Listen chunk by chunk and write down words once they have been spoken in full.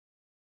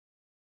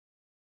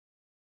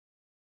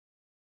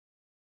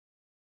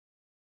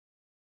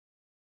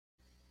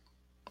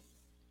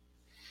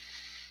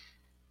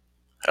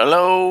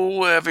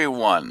Hello,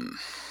 everyone.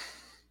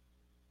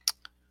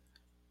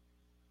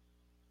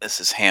 This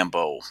is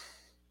Hambo.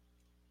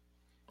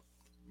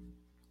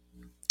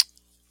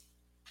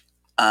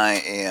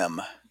 I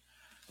am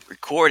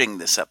recording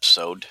this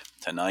episode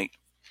tonight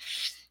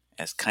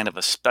as kind of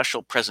a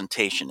special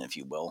presentation, if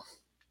you will.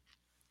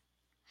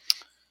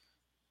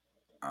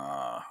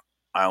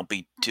 I'll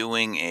be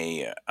doing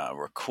a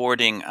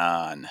recording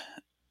on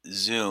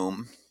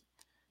Zoom,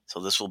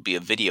 so this will be a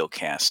video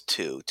cast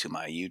too to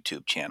my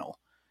YouTube channel,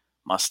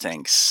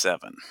 Mustang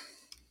 7.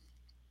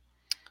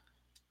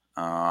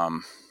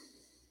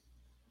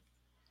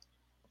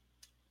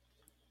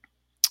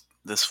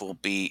 This will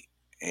be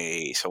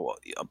so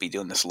I'll be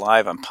doing this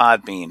live on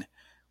Podbean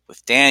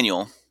with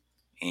Daniel,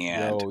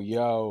 and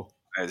Yo.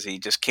 as he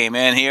just came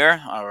in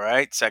here. All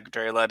right,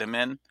 secretary let him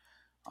in.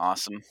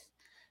 Awesome.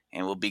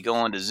 And we'll be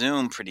going to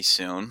Zoom pretty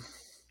soon.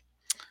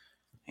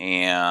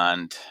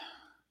 And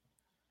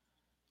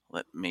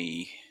let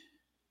me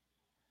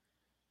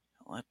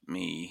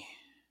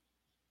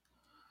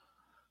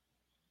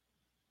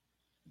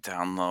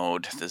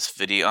download this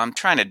video. I'm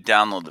trying to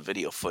download the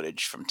video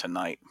footage from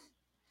tonight,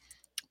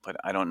 but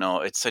I don't know.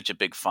 It's such a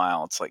big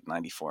file. It's like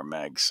 94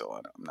 megs, so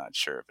I'm not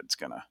sure if it's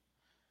gonna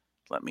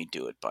let me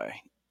do it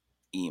by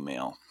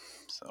email.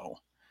 So,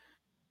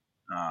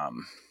 all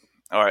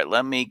right,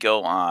 let me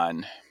go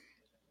on,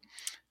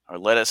 or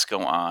let us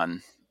go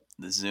on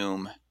the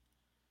Zoom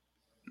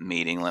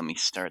meeting. Let me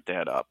start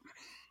that up.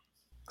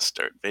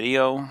 Start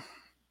video.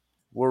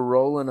 We're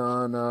rolling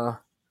on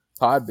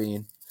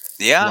Podbean.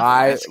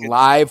 Yeah,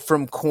 Live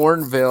from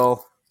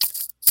Cornville.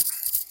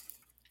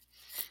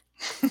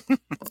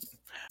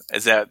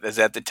 Is that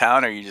the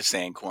town, or are you just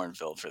saying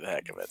Cornfield for the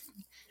heck of it?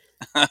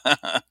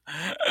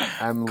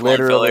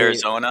 Cornfield,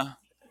 Arizona.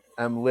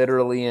 I'm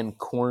literally in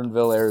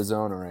Cornville,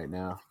 Arizona right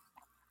now.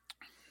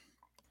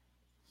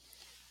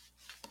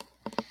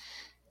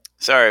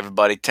 Sorry,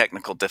 everybody.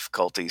 Technical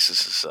difficulties.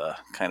 This is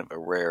kind of a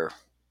rare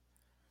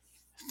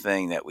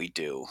thing that we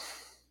do.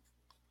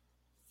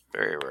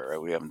 Very rare.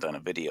 We haven't done a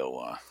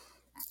video.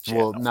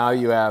 Well, now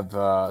you have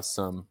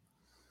some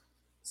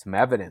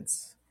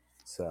evidence.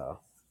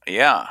 So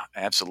yeah,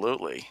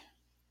 absolutely.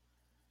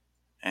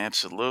 And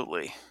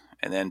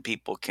then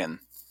people can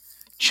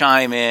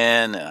chime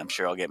in, and I'm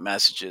sure I'll get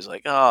messages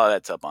like, "Oh,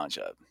 that's a bunch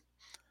of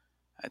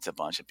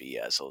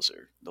BS.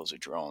 Those are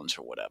drones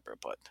or whatever."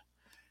 But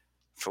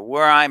for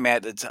where I'm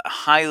at, it's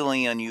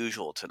highly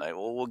unusual tonight.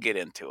 Well, we'll get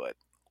into it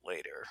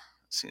later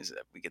as soon as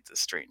we get this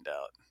straightened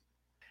out.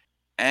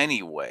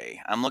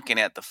 Anyway, I'm looking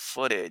at the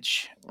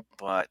footage,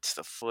 but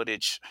the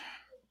footage,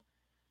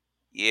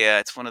 yeah,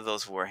 it's one of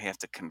those where I have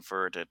to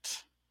convert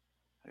it.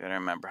 I gotta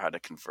remember how to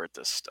convert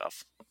this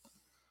stuff.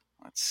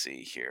 Let's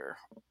see here.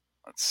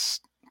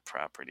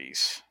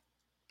 Properties.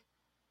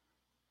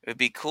 It'd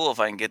be cool if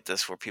I can get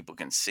this where people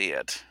can see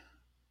it.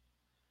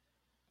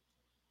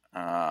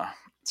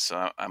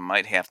 So I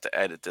might have to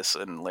edit this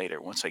in later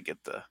once I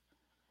get the.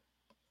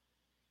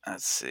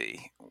 Let's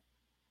see.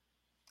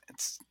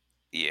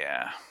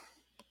 Yeah.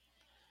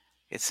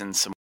 It's in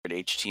some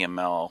weird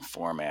HTML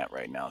format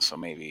right now, so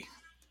maybe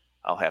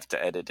I'll have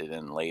to edit it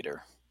in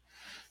later.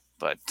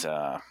 But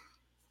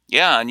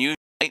yeah, unusual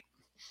night,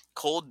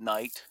 cold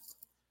night,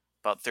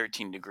 about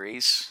 13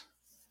 degrees,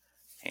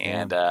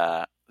 and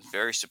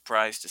very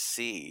surprised to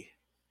see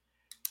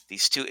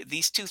these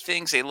two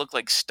things. They look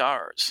like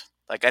stars.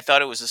 Like I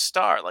thought it was a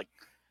star, like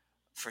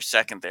for a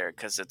second there,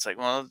 because it's like,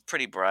 well, it's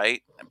pretty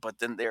bright, but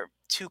then they're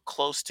too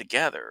close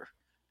together,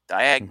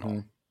 diagonal.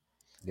 Mm-hmm.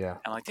 Yeah.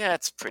 I'm like,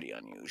 that's pretty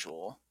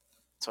unusual.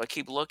 So I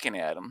keep looking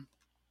at them,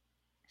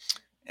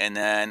 and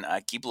then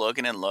I keep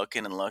looking and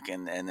looking and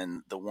looking, and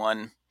then the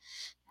one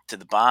to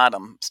the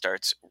bottom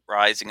starts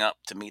rising up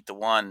to meet the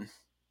one.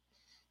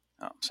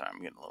 Oh, I'm sorry, I'm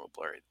getting a little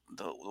blurry.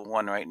 The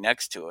one right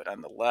next to it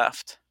on the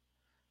left.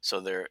 So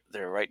they're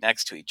right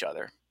next to each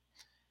other,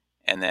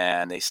 and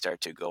then they start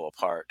to go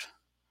apart,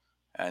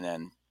 and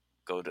then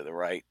go to the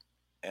right,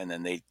 and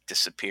then they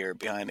disappear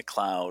behind a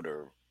cloud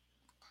or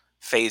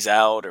phase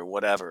out or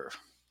whatever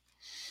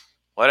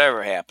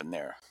happened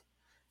there.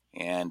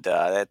 And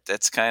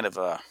that's kind of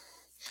that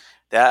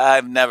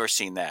I've never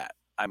seen that.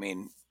 I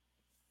mean,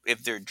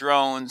 if they're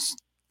drones,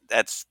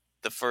 that's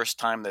the first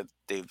time that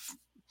they've.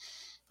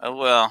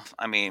 Well,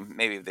 I mean,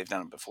 maybe they've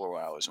done it before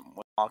while I was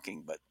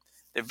walking, but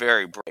they're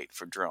very bright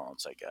for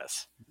drones, I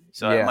guess.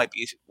 So it might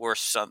be worth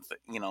something,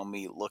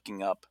 me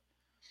looking up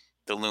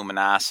the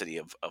luminosity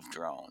of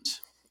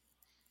drones.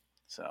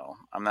 So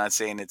I'm not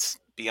saying it's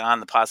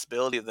beyond the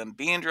possibility of them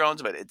being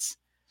drones, but it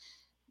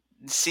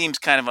seems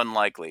kind of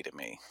unlikely to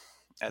me.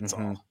 That's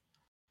all.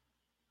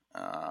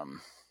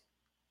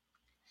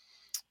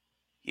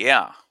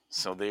 Yeah.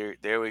 So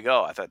there we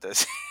go. I thought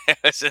that's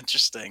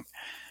interesting.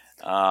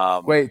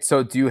 Wait,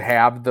 so do you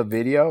have the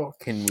video?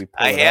 Can we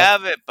pull it up? I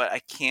have it, but I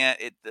can't.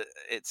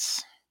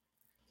 It's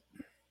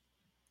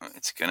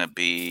gonna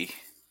be.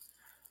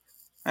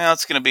 Well,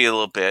 it's gonna be a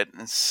little bit.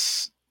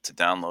 It's to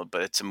download,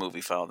 but it's a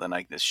movie file. Then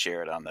I can just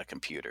share it on the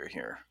computer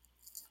here.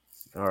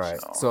 All right.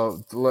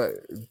 So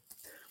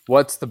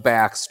what's the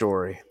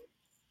backstory?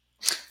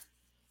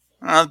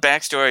 Well, the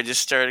backstory, I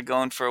just started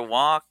going for a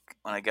walk.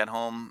 When I got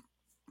home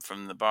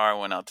from the bar, I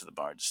went out to the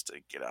bar just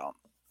to get out,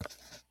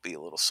 be a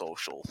little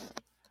social.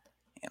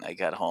 And I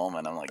got home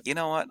and I'm like, you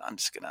know what? I'm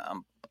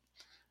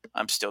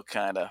still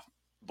kind of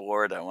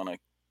bored. I want to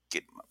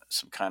get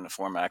some kind of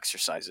form of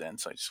exercise in.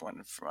 So I just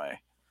went for my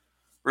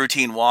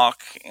routine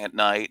walk at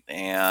night.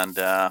 And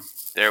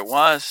there it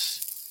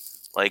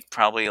was, like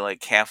probably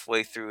like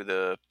halfway through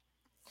the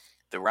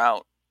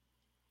route,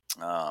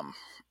 um,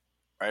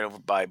 right over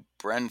by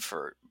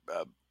Brentford,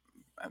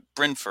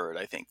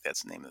 I think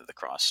that's the name of the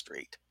cross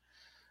street.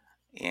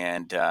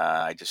 And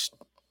I just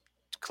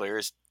clear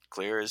as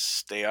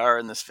they are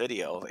in this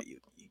video that you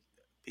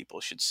people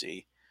should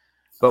see.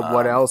 But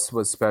what Um, else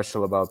was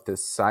special about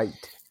this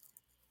site?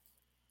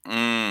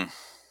 mm,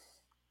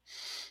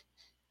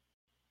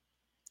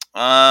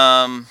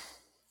 um,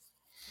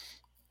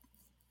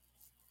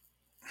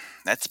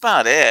 that's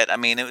about it. I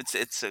mean,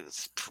 it's a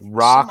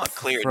Rock somewhat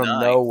clear from night.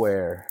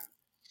 nowhere.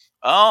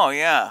 Oh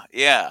yeah,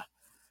 yeah,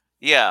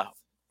 yeah.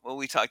 Well,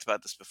 we talked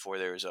about this before.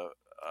 There was a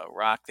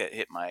rock that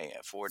hit my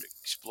Ford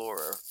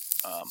Explorer,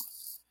 um,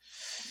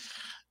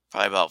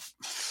 probably about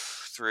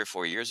 3 or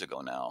 4 years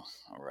ago now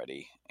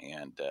already,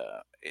 and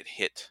it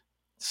hit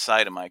the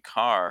side of my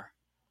car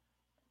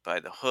by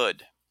the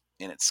hood,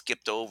 and it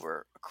skipped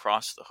over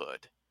across the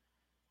hood,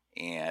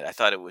 and I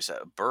thought it was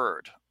a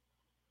bird,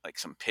 like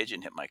some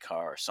pigeon hit my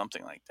car or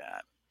something like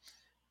that,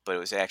 but it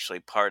was actually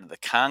part of the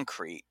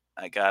concrete.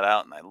 I got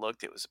out and I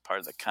looked. It was a part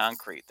of the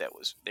concrete that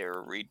was they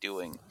were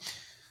redoing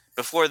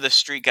before the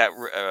street got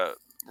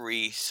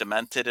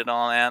re-cemented and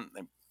all that.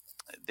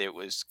 There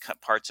was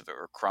parts of it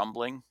were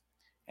crumbling,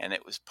 and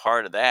it was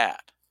part of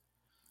that,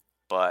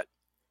 but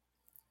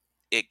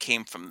it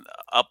came from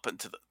up and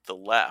to the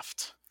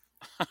left.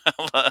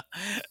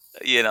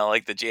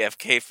 Like the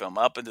JFK film,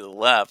 up and to the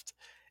left,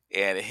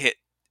 and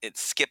it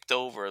skipped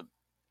over,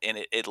 and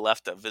it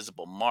left a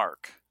visible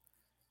mark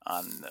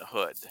on the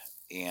hood.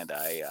 And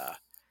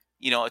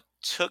it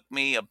took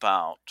me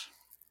about,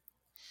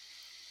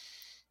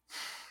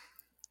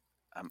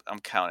 I'm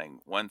counting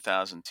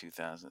 1,000,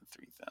 2,000,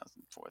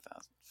 3,000,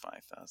 4,000,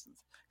 5,000.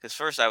 Because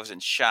first I was in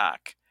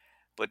shock,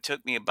 but it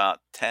took me about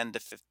 10 to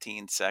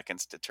 15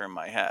 seconds to turn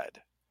my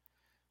head.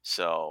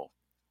 So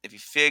if you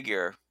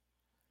figure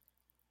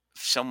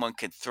someone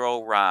could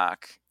throw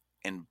rock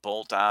and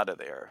bolt out of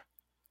there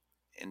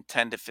in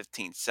 10 to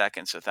 15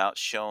 seconds without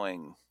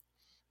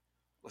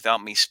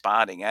me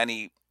spotting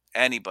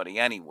anybody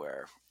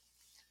anywhere,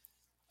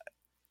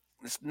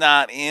 it's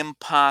not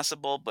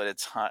impossible, but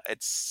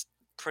it's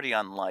pretty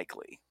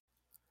unlikely.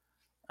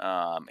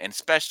 And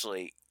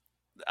especially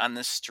on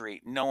this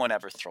street, no one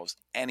ever throws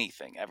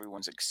anything.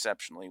 Everyone's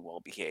exceptionally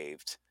well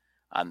behaved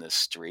on this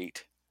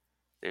street.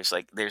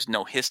 There's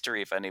no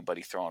history of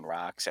anybody throwing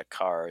rocks at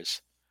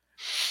cars.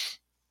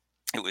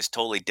 It was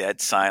totally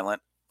dead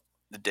silent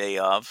the day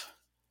of,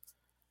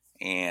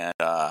 and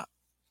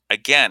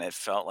again, it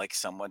felt like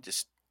someone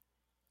just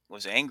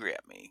was angry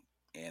at me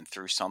and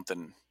threw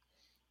something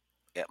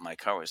at my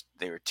car.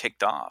 They were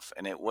ticked off,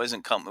 and it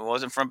wasn't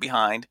from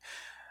behind.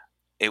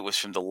 It was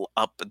from the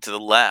up and to the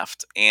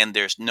left, and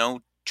there's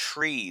no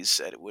trees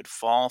that it would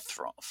fall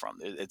from.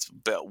 It's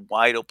a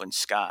wide open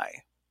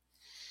sky.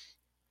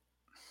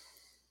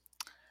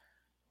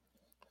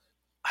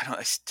 I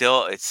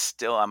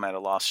don't. I'm at a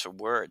loss for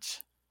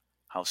words.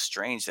 How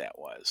strange that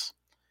was.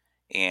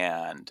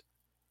 And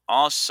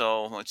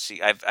also, let's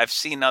see. I've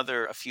seen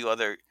a few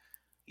other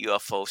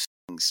UFO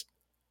things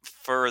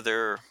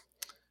further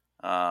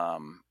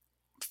um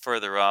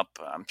further up.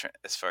 I'm trying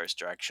as far as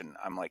direction.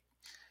 I'm like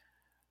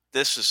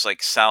this was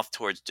like south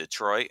towards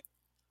Detroit,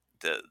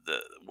 the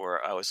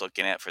where I was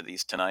looking at for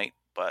these tonight,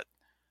 but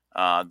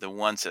the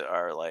ones that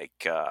are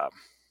like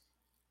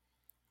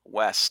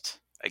west,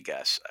 I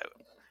guess,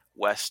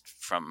 west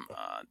from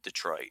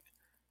Detroit,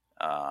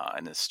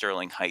 in the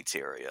Sterling Heights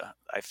area.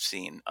 I've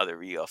seen other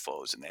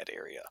UFOs in that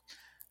area.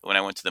 When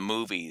I went to the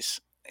movies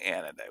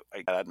and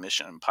I got on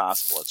Mission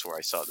Impossible, that's where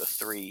I saw the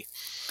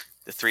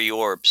three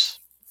orbs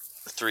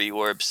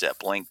that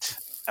blinked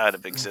out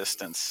of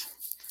existence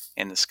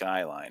in the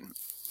skyline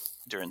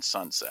during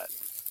sunset.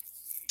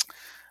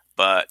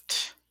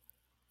 But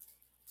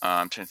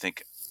I'm trying to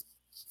think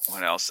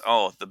what else.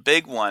 Oh, the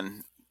big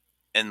one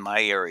in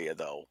my area,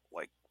 though,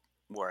 like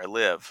where I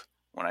live,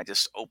 when I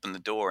just opened the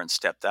door and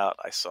stepped out,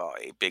 I saw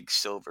a big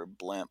silver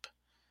blimp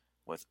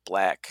with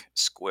black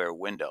square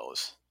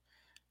windows.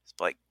 It's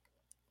like,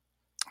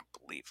 I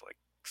believe, like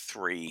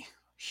three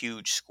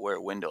huge square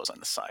windows on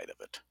the side of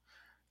it,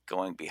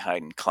 going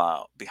behind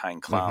clouds.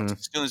 Mm-hmm.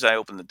 As soon as I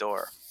opened the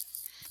door,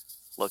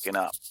 looking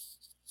up,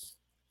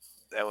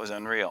 that was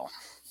unreal.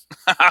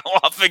 How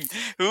often?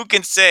 Who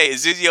can say?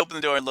 As soon as you open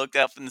the door and look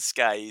up in the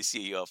sky, you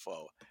see a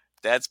UFO.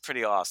 That's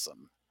pretty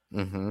awesome.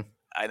 Mm-hmm.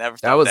 I never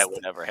That thought was. that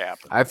would ever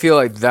happen. I feel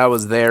like that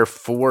was there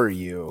for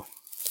you.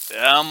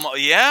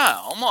 Yeah,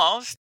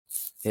 almost.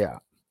 Yeah.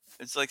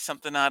 It's like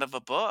something out of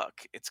a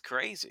book. It's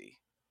crazy.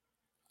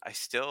 I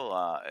still,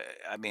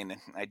 I mean,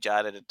 I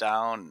jotted it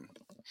down.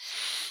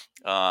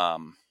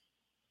 Um,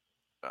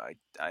 I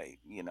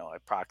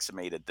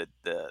approximated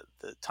the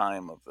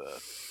time of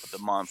the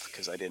month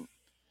because I didn't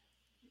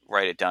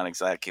write it down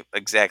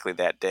exactly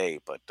that day,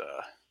 but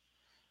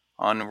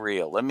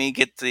unreal. Let me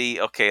get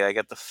the okay. I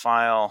got the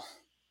file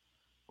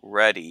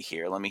ready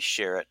here. Let me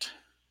share it.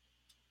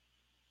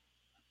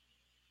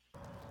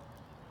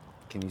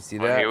 Can you see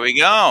Oh, here that? we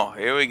go.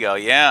 Here we go.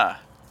 Yeah,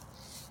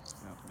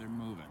 Yep, they're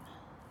moving.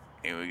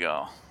 here we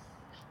go.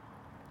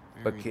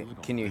 But Very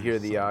little. can you Very hear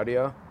the subtle.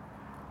 audio?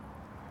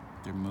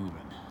 They're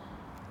moving.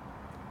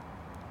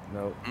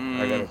 No, Mm,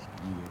 You get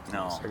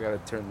no. closer. I gotta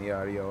turn the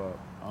audio up.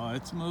 Oh,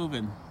 it's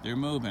moving. They're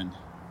moving.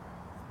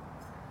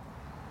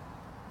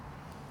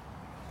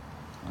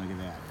 Look at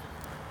that.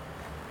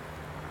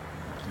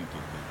 I can't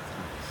get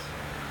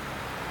that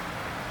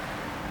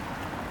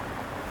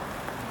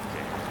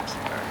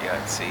Okay.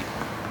 Yeah. See.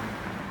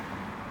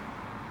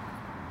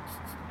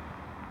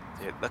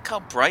 Look how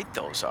bright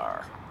those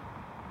are.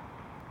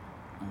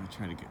 close. I'll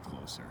try to get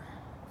closer.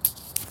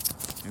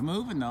 They're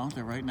moving though.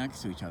 They're right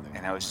next to each other.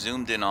 And I was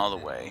zoomed in all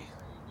the way.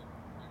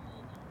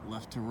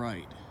 Left to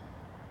right.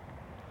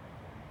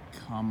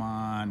 Come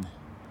on.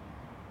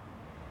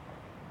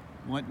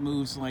 What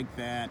moves like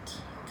that?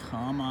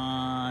 Come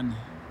on.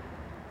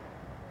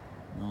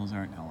 Those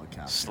aren't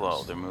helicopters.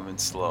 Slow. They're moving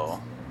slow.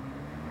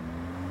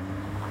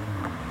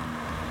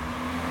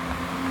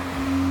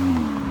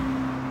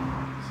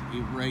 It's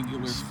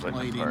irregular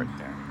Splitting apart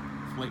there.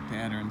 flight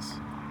patterns.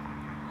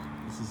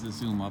 This is a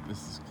zoom up.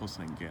 This is as close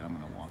as I can get. I'm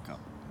gonna walk up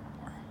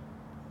more.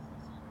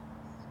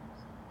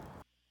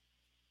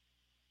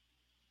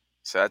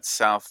 So that's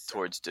south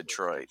towards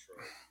Detroit.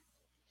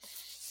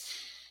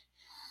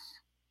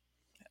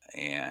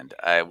 And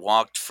I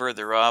walked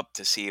further up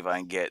to see if I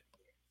can get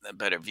a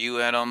better view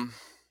at them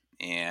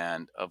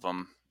and of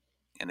them,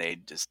 and they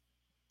just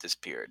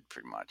disappeared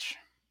pretty much.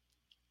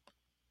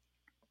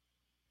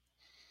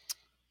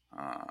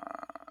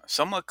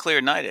 Somewhat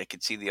clear night. I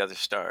could see the other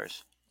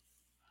stars.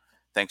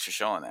 Thanks for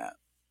showing that.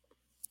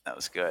 That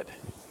was good.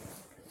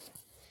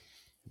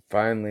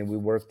 Finally, we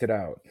worked it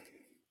out.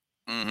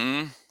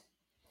 Mm-hmm.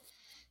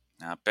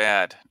 Not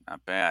bad.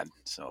 Not bad.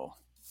 So,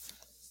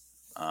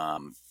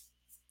 um,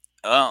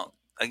 well,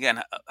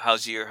 again,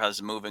 how's the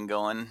moving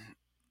going?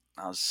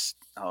 How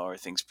are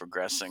things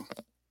progressing?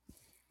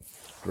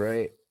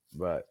 Great,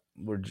 but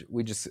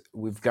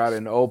we've got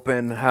an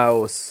open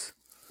house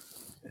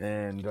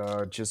and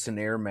just an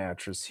air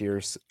mattress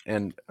here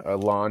and a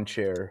lawn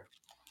chair,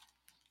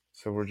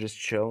 so we're just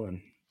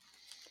chilling.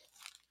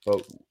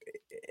 But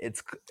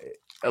it's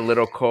a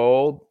little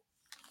cold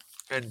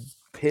and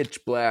pitch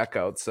black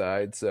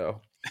outside,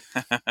 so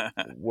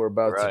we're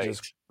about to Right.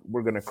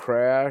 we're gonna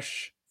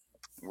crash,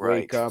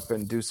 wake Right. up,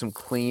 and do some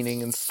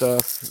cleaning and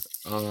stuff.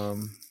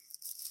 And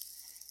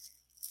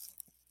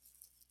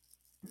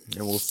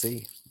we'll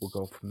see. We'll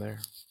go from there.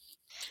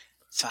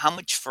 So, how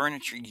much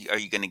furniture are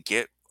you going to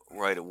get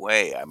right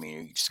away? I mean,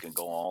 are you just going to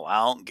go all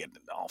out and get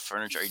all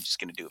furniture? Are you just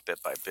going to do it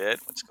bit by bit?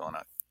 What's going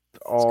on?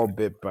 All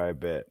bit by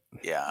bit.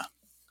 Yeah.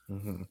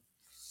 Mm-hmm.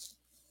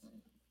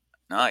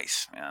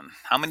 Nice, man.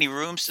 How many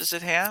rooms does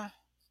it have?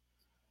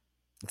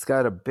 It's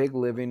got a big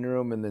living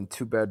room and then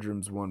 2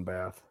 bedrooms, 1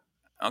 bath.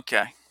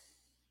 Okay.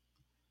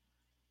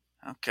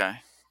 Okay.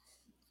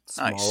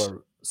 Nice.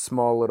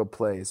 Small little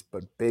place,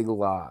 but big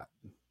lot.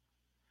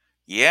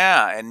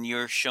 Yeah, and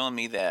you're showing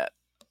me that.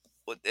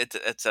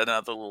 It's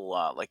another little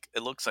lot. Like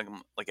it looks like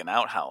an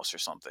outhouse or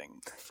something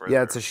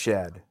Yeah, it's further. a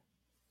shed.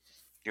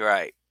 You're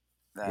right.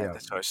 Yeah.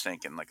 That's what I was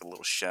thinking, like a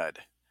little shed.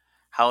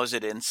 How is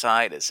it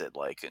inside? Is it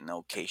like an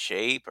okay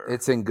shape or?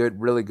 It's in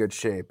really good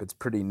shape. It's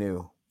pretty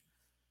new.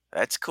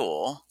 That's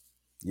cool.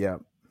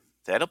 Yep.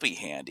 That'll be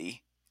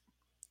handy.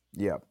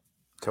 Yep.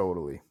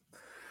 Totally.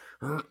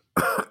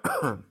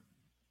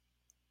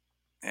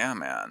 Yeah,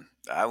 man.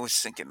 I was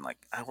thinking like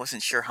I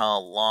wasn't sure how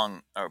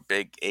long or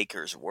big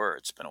acres were.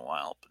 It's been a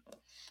while, but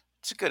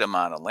it's a good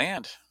amount of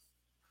land.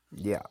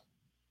 Yeah.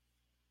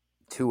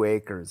 2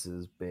 acres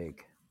is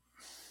big.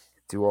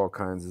 Do all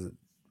kinds of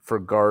for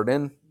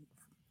gardening.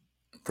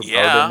 For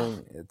Yeah,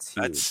 gardening, it's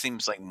that huge.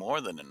 seems like more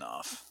than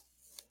enough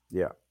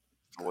Yeah.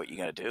 for what you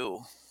got to do.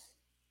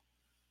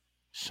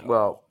 So,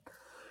 Well,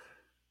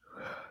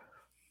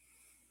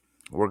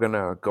 we're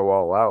gonna go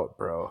all out,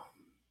 bro.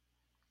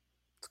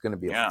 It's gonna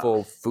be a yeah,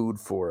 full food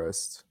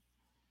forest.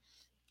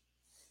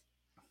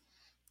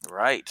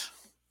 right.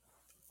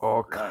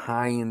 All Right.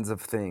 kinds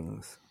of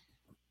things,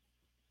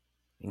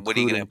 What are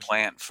you going including. to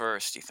plant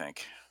first, do you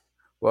think?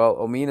 Well,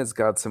 Omina's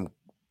got some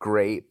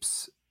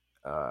grapes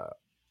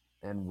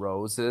and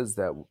roses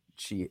that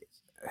she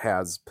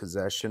has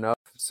possession of,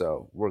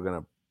 so we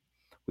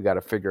got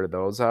to figure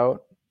those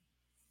out.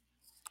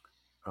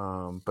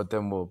 But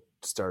then we'll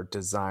start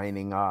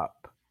designing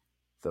up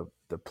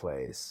the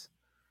place,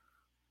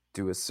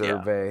 do a Yeah.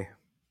 survey,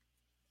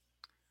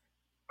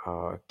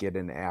 get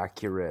an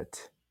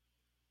accurate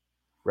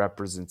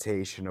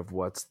representation of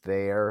what's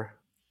there.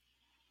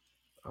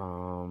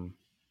 Hmm.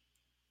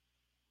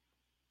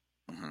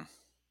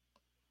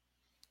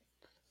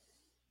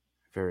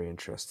 Very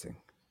interesting.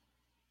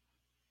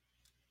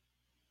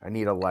 I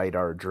need a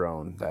LiDAR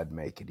drone. That'd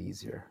make it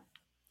easier.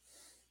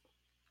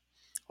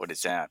 What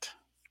is that?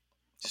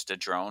 Just a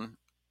drone?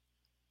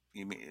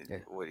 You mean Yeah.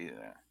 what is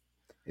that?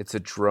 It's a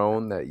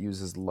drone that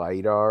uses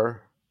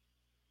LiDAR,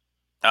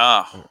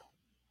 Oh,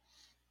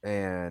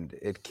 and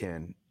it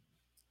can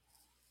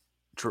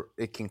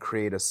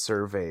create a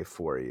survey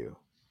for you.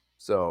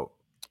 So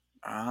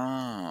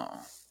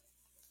oh,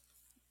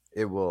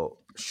 it will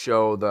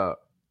show the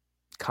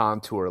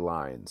contour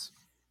lines,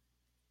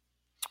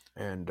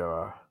 and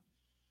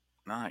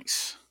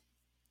nice.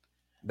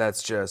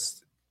 that's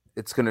just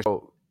it's going to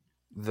show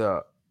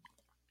the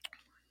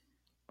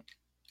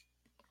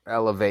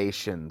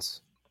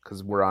elevations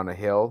because we're on a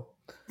hill.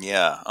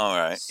 Yeah. All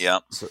right.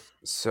 Yep.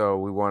 So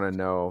we want to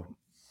know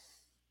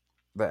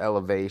the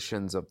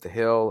elevations of the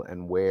hill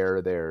and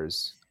where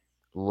there's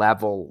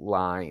level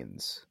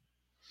lines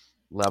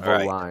All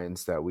right.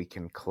 that we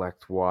can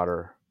collect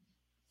water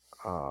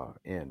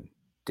in,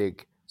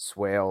 dig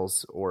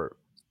swales or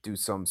do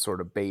some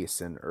sort of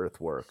basin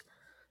earthwork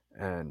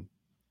and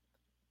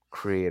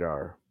create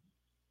our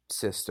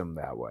system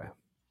that way.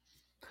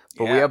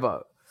 But we Yeah. have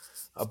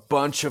a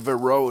bunch of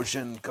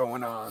erosion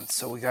going on,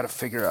 so we got to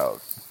figure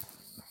out.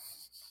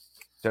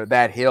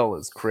 That hill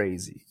is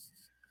crazy.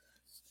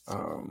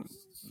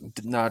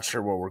 Not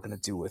sure what we're gonna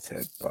do with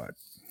it, but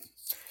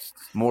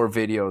more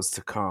videos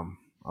to come.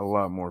 A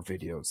lot more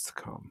videos to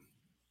come.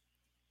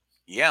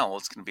 Yeah. Well,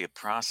 it's going to be a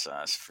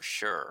process for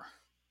sure.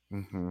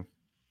 Mm-hmm.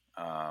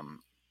 Um,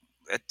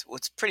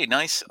 what's pretty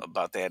nice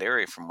about that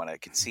area, from what I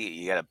could see,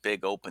 you got a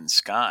big open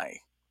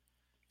sky,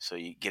 so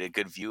you get a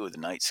good view of the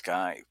night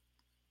sky.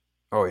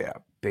 Oh yeah,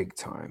 big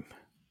time.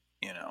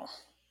 You know.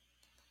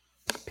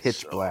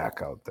 Pitch So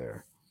black out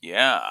there.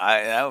 yeah,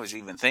 I was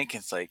even thinking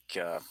it's like,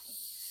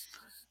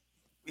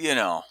 you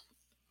know,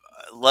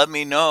 let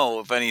me know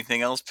if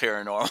anything else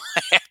paranormal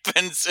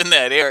happens in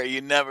that area.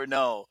 You never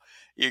know.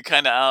 You're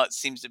kind of out.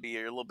 Seems to be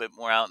you're a little bit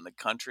more out in the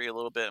country. A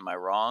little bit. Am I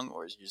wrong,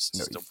 or is you just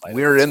No, still by the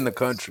we're West in the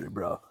Coast? country,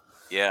 bro.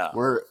 Yeah.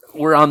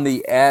 We're on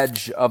the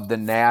edge of the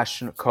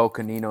national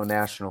Coconino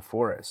National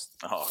Forest.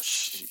 Oh,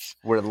 jeez.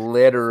 We're Yeah.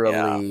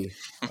 literally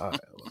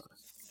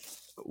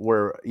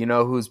we're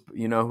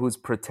who's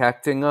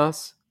protecting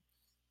us?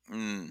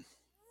 Mm.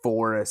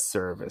 Forest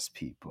Service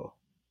people.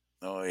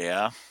 Oh,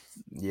 yeah.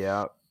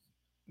 Yeah.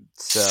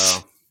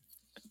 So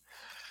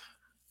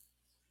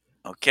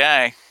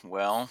Okay.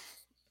 Well,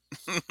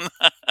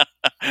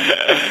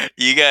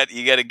 you got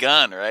a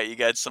gun, right? You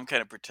got some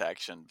kind of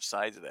protection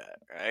besides that,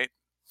 right?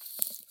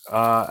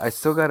 I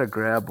still gotta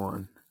grab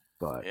one,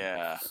 but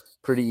Yeah.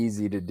 pretty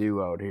easy to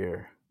do out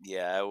here.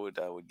 Yeah. I would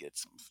get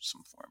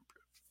some form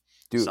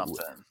Dude,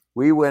 something.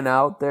 we went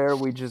out there,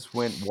 we just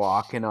went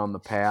walking on the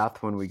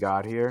path when we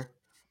got here,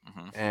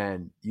 Hmm.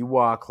 and you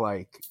walk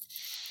like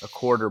a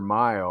quarter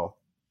mile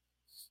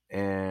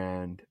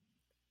and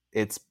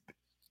it's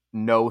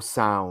no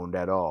sound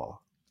at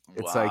all.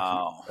 It's like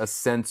Wow. a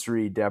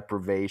sensory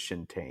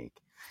deprivation tank.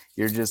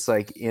 You're just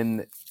like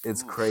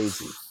it's Oof.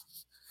 crazy.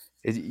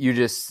 You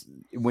just,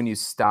 when you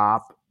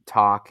stop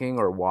talking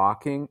or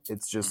walking,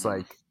 it's just Hmm.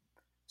 like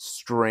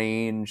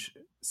strange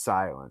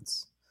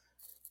silence.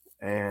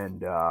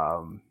 And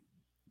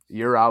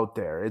you're out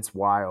there. It's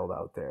wild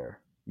out there.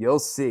 You'll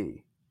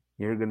see.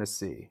 You're going to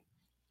see.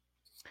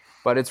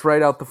 But it's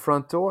right out the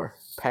front door.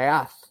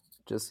 Path.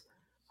 Just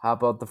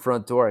hop out the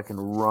front door. I can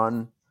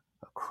run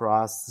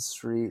across the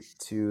street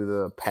to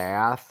the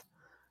path,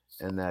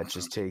 and that Hmm.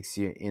 just takes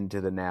you into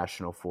the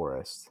national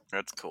forest.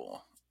 That's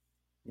cool.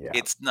 Yeah.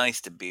 It's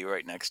nice to be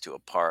right next to a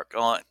park.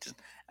 Oh,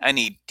 I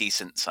need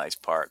decent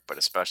sized park, but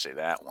especially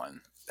that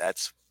one.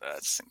 That's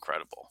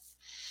incredible.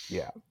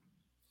 Yeah.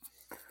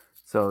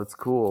 So it's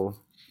cool.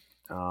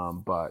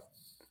 But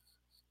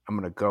I'm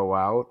going to go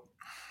out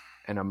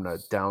and I'm going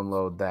to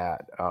download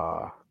that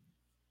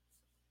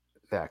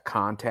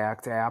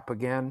contact app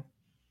again and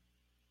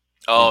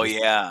Oh just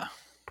yeah.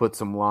 put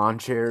some lawn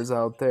chairs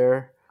out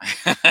there.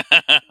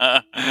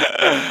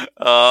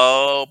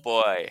 Oh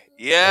boy.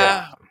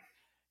 Yeah. Yeah.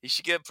 You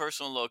should get a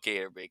personal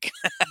locator, bacon.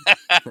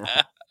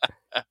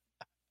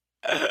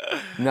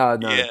 No,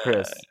 Yeah.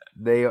 Chris.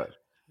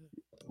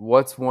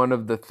 What's one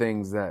of the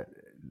things that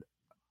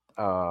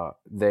uh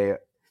they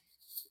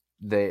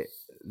they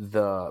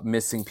the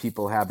missing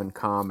people have in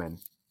common?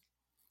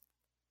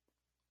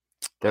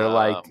 They're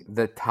like Um,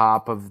 the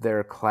top of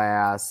their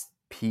class,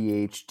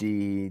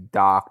 PhD,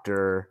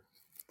 doctor.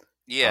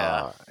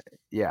 yeah. Uh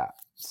yeah.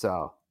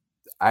 So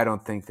I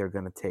don't think they're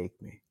gonna take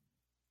me.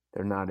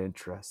 They're not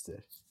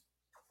interested.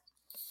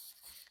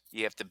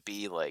 You have to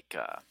be like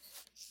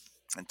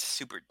in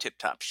super tip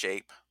top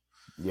shape.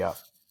 Yep.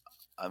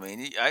 I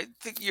mean, I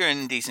think you're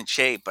in decent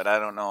shape, but I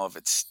don't know if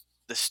it's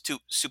the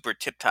super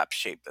tip top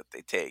shape that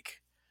they take,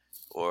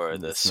 or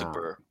the It's not.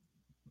 super,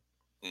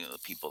 the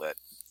people that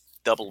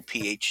double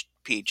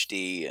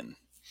PhD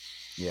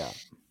Yeah.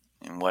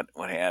 and what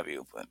have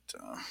you. But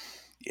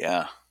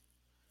yeah,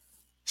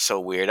 so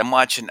weird. I'm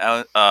watching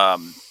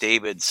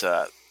David's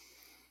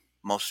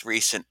most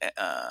recent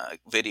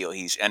video.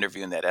 He's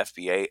interviewing that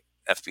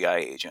FBI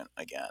agent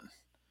again,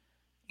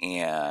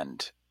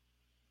 and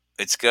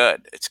It's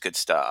good. It's good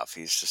stuff.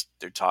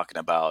 They're talking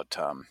about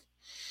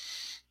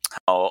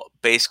how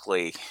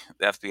basically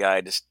the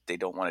FBI they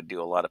don't want to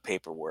do a lot of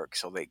paperwork,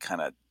 so they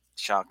kind of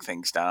chalk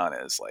things down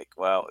as like,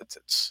 well,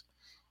 it's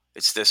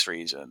this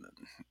reason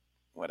and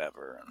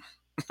whatever.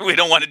 And we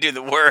don't want to do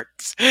the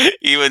works,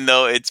 even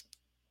though it's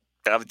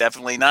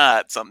definitely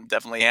not. Something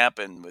definitely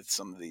happened with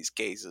some of these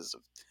cases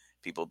of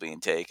people being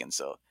taken.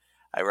 So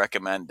I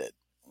recommend it.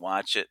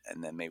 Watch it,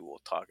 and then maybe we'll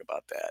talk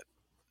about that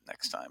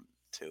next time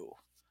too.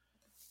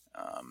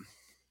 Um,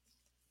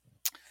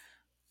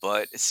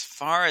 but as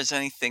far as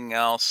anything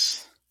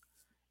else,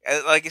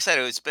 like I said,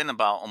 it's been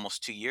about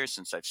almost 2 years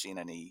since I've seen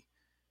any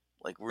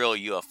like real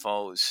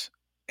UFOs,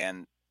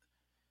 and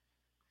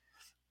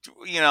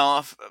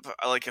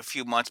like a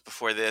few months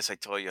before this, I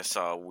told you I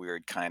saw a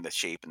weird kind of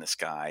shape in the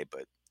sky,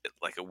 but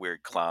like a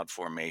weird cloud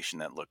formation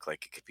that looked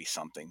like it could be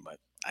something, but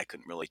I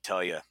couldn't really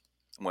tell you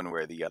one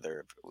way or the other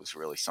if it was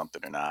really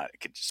something or not. It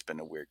could just been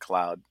a weird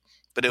cloud,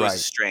 but it was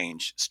a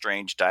Right.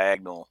 strange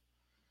diagonal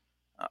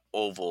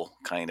oval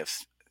kind of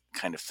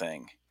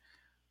thing.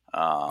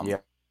 Um,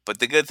 Yeah. but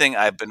the good thing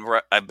I've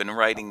been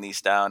writing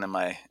these down in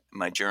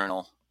my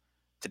journal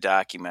to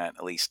document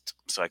at least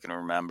so I can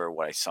remember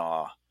what I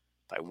saw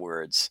by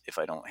words if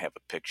I don't have a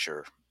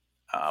picture.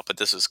 But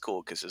this is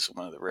cool because this is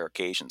one of the rare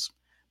occasions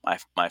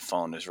my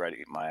phone is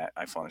ready. My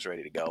iPhone is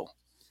ready to go,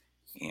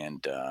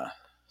 and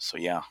so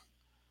yeah,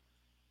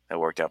 that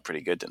worked out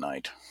pretty good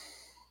tonight.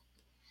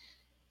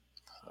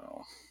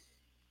 So,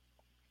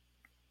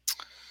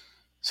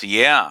 so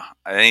yeah,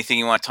 anything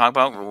you want to talk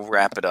about? We'll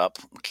wrap it up.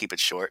 We'll keep it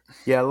short.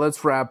 Yeah,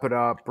 let's wrap it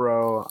up,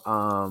 bro.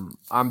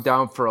 I'm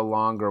down for a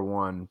longer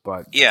one,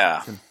 but Yeah,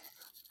 this was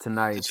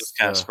tonight's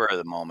kind of the spur of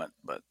the moment,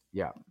 but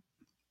yeah.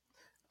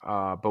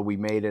 But we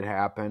made it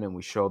happen and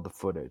we showed the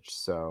footage.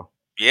 So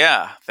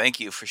yeah, thank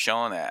you for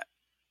showing that.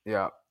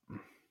 yeah,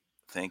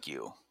 Thank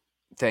you.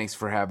 thanks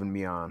for having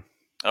me on.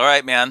 All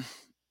right, man.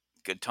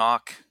 Good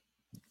talk.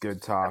 Good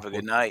Have talk. a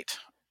good night.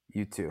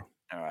 You too.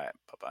 All right.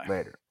 Bye bye.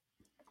 Later.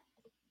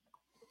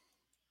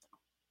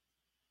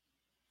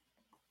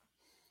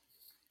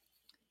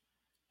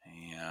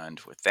 And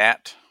with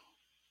that,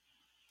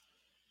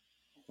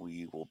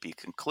 we will be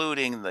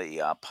concluding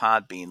the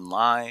Podbean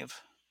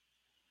Live.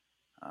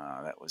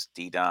 That was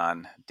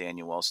D-Don,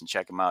 Daniel Wilson.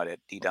 Check him out at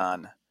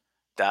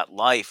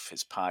ddon.life,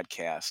 his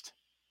podcast.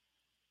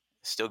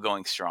 Still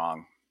going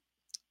strong.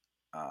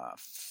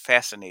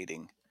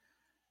 Fascinating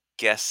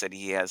guests that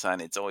he has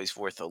on. It's always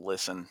worth a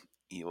listen.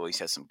 He always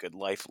has some good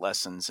life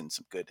lessons and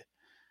some good.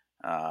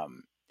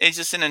 He's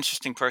just an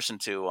interesting person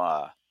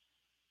to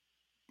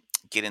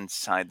get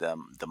inside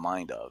the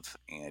mind of,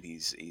 and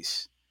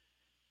he's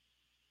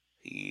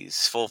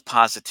full of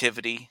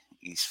positivity.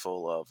 He's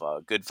full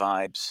of good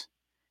vibes,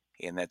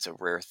 and that's a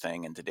rare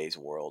thing in today's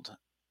world.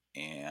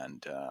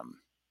 And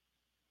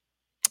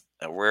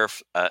a rare,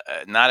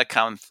 not a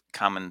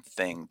common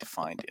thing to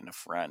find in a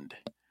friend.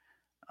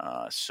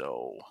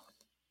 So,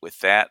 with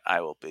that,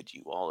 I will bid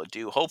you all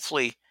adieu.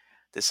 Hopefully,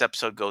 this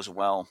episode goes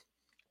well,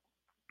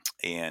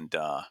 and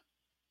the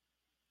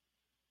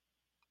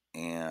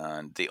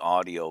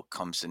audio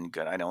comes in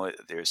good. I know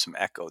there's some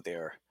echo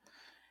there,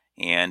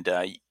 and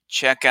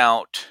check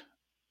out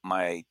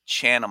my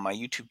channel, my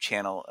YouTube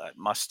channel,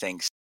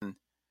 Mustang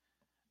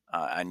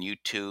on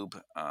YouTube.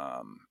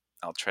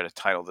 I'll try to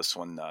title this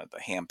one the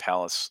Ham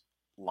Palace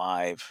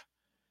Live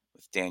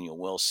with Daniel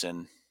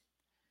Wilson,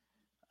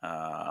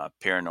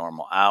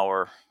 Paranormal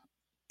Hour,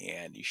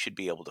 and you should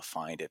be able to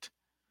find it.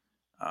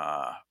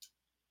 Uh,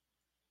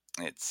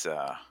 it's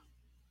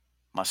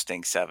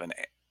Mustang 7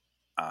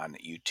 on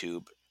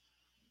YouTube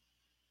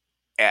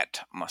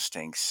at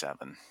Mustang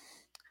 7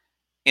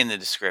 in the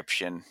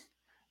description.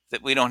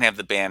 That we don't have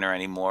the banner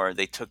anymore.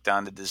 They took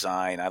down the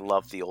design. I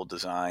love the old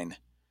design.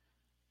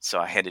 So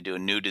I had to do a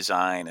new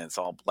design, and it's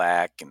all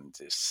black, and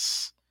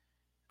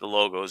the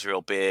logo is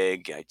real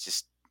big.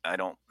 I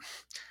don't.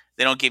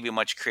 They don't give you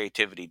much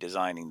creativity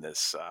designing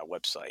this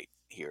website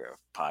here of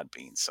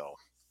Podbean. So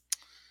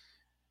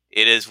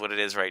it is what it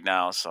is right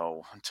now.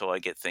 So until I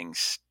get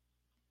things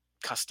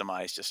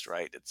customized just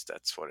right,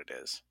 that's what it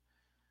is.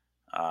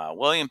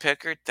 William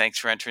Pickard, thanks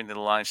for entering the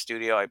live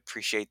studio. I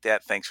appreciate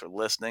that. Thanks for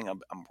listening.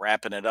 I'm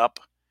wrapping it up.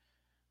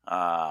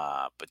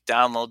 But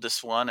download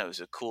this one. It was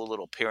a cool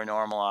little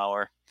paranormal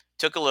hour.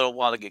 Took a little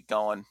while to get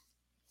going,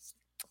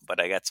 but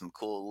I got some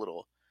cool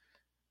little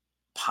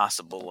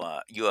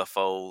possible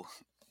UFO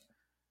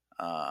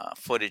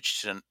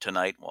footage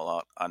tonight while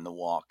out on the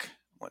walk.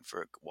 Went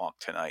for a walk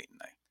tonight,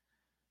 and I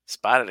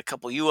spotted a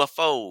couple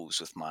UFOs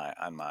with my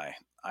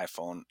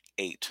iPhone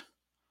 8.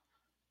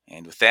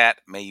 And with that,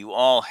 may you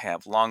all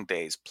have long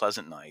days,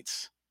 pleasant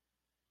nights.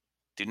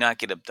 Do not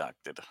get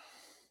abducted.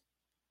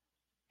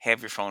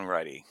 Have your phone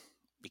ready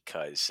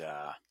because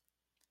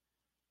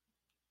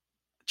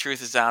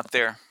truth is out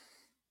there.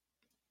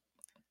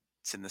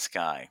 It's in the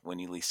sky when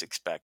you least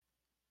expect,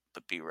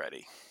 but be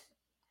ready.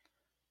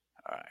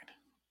 All right.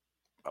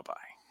 Bye bye.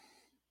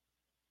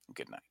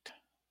 Good night.